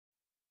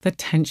The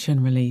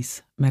tension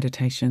release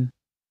meditation.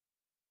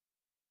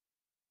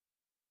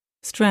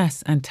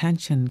 Stress and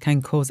tension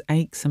can cause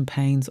aches and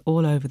pains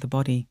all over the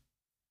body.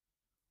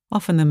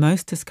 Often the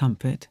most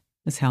discomfort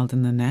is held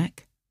in the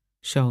neck,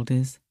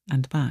 shoulders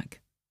and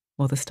back,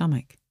 or the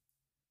stomach.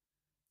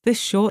 This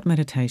short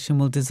meditation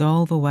will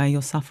dissolve away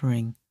your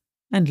suffering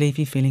and leave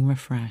you feeling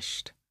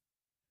refreshed.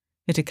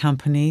 It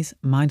accompanies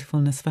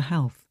Mindfulness for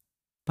Health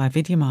by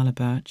Vidyamala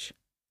Burch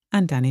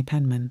and Danny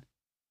Penman.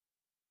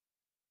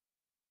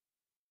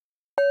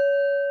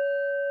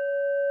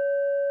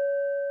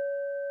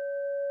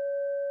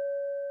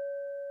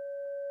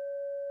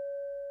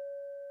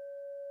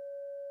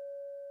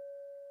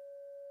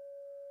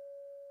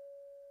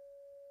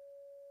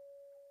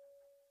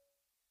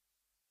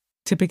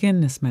 To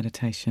begin this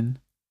meditation,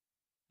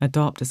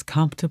 adopt as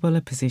comfortable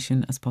a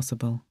position as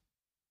possible.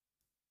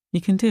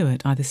 You can do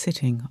it either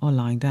sitting or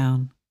lying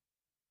down.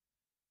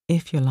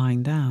 If you're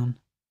lying down,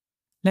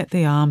 let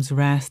the arms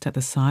rest at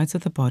the sides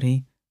of the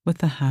body with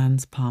the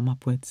hands palm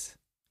upwards.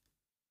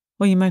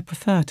 Or you may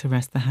prefer to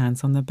rest the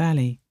hands on the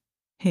belly,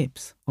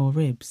 hips or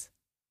ribs,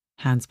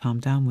 hands palm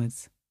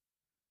downwards.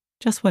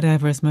 Just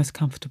whatever is most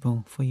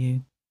comfortable for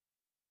you.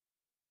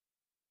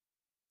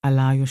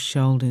 Allow your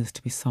shoulders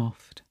to be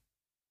soft.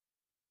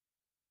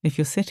 If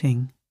you're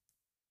sitting,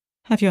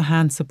 have your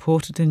hands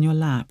supported in your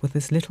lap with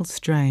as little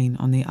strain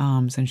on the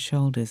arms and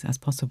shoulders as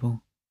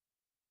possible.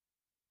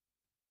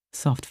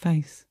 Soft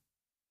face,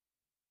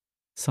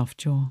 soft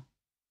jaw,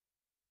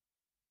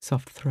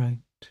 soft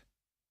throat,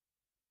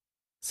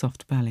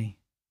 soft belly,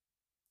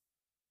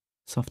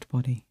 soft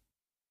body.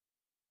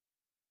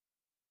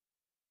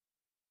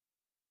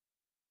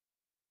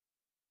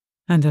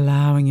 And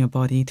allowing your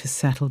body to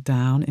settle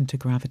down into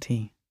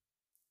gravity,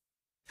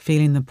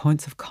 feeling the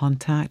points of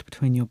contact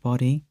between your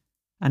body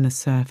and the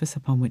surface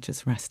upon which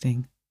it's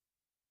resting.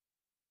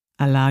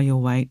 Allow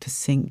your weight to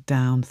sink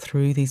down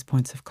through these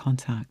points of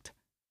contact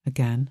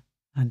again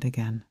and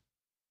again.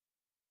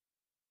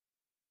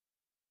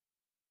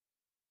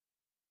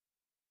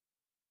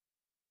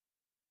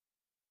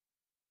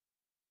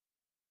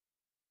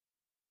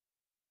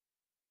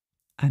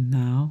 And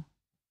now,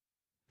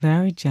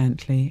 very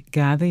gently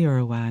gather your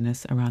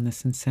awareness around the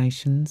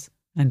sensations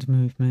and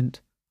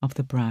movement of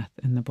the breath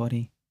in the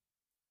body.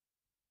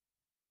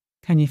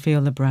 Can you feel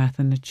the breath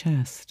in the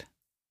chest,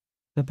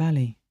 the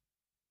belly,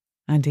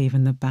 and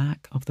even the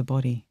back of the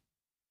body?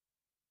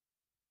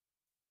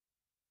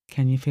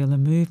 Can you feel the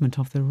movement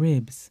of the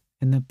ribs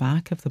in the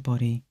back of the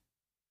body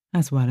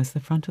as well as the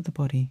front of the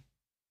body?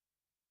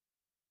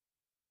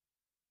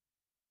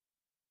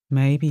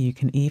 Maybe you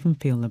can even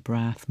feel the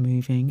breath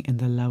moving in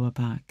the lower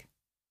back.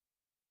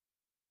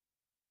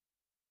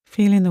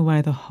 Feeling the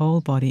way the whole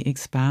body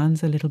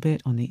expands a little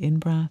bit on the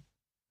in-breath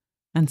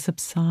and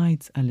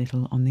subsides a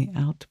little on the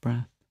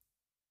out-breath.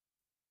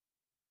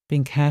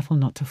 Being careful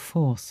not to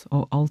force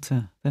or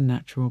alter the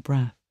natural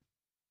breath.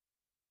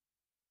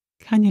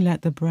 Can you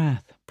let the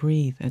breath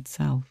breathe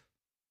itself?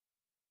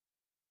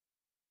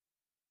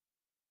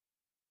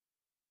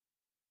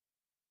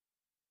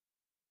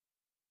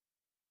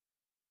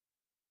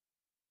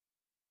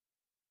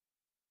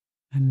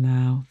 And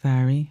now,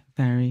 very,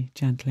 very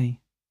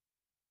gently,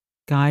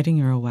 guiding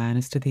your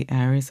awareness to the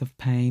areas of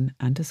pain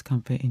and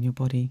discomfort in your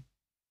body.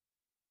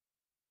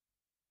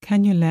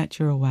 Can you let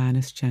your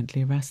awareness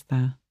gently rest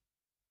there?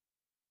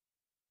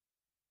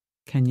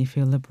 Can you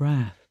feel the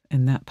breath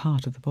in that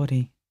part of the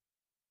body?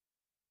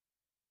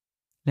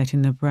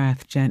 Letting the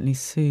breath gently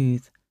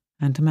soothe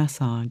and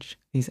massage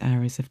these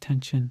areas of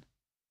tension.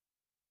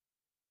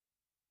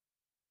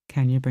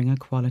 Can you bring a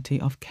quality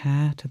of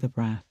care to the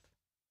breath,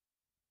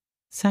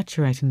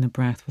 saturating the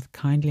breath with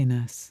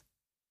kindliness,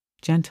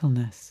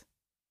 gentleness,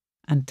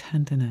 and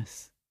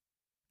tenderness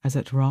as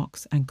it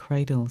rocks and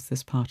cradles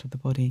this part of the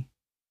body?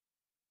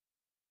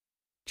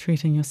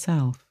 Treating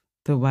yourself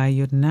the way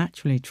you'd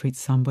naturally treat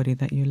somebody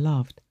that you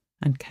loved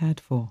and cared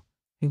for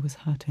who was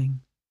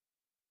hurting.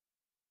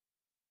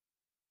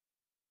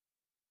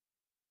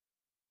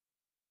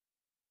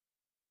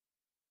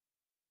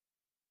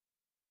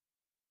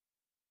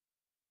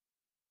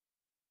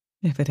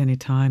 If at any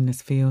time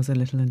this feels a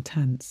little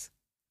intense,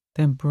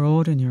 then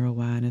broaden your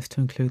awareness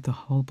to include the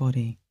whole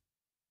body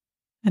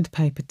and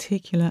pay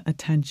particular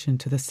attention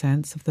to the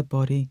sense of the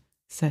body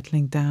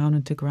settling down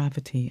into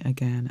gravity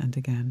again and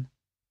again.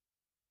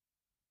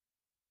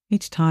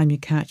 Each time you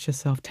catch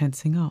yourself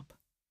tensing up,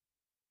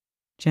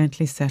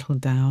 gently settle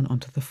down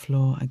onto the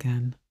floor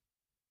again,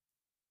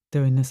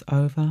 doing this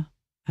over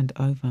and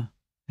over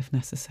if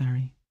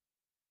necessary.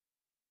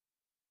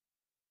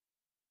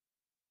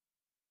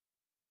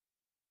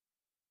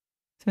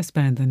 So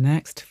spend the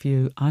next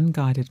few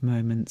unguided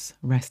moments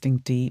resting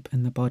deep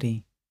in the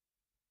body,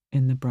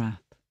 in the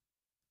breath,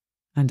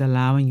 and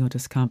allowing your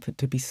discomfort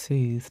to be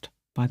soothed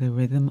by the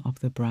rhythm of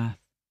the breath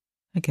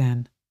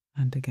again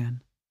and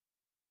again.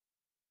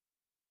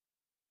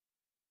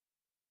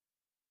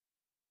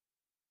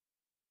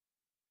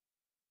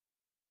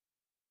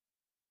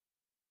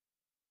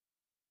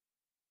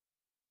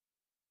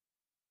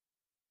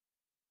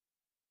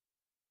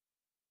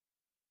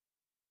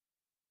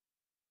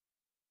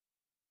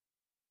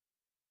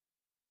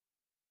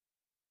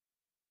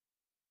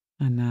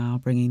 And now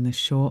bringing the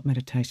short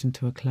meditation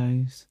to a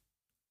close,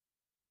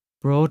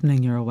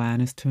 broadening your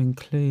awareness to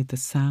include the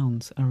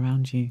sounds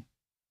around you,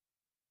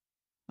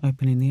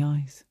 opening the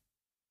eyes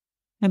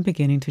and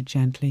beginning to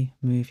gently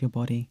move your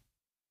body.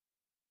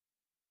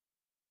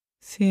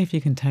 See if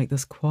you can take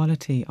this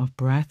quality of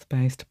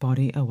breath-based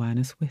body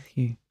awareness with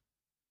you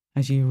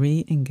as you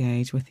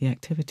re-engage with the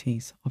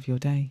activities of your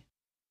day.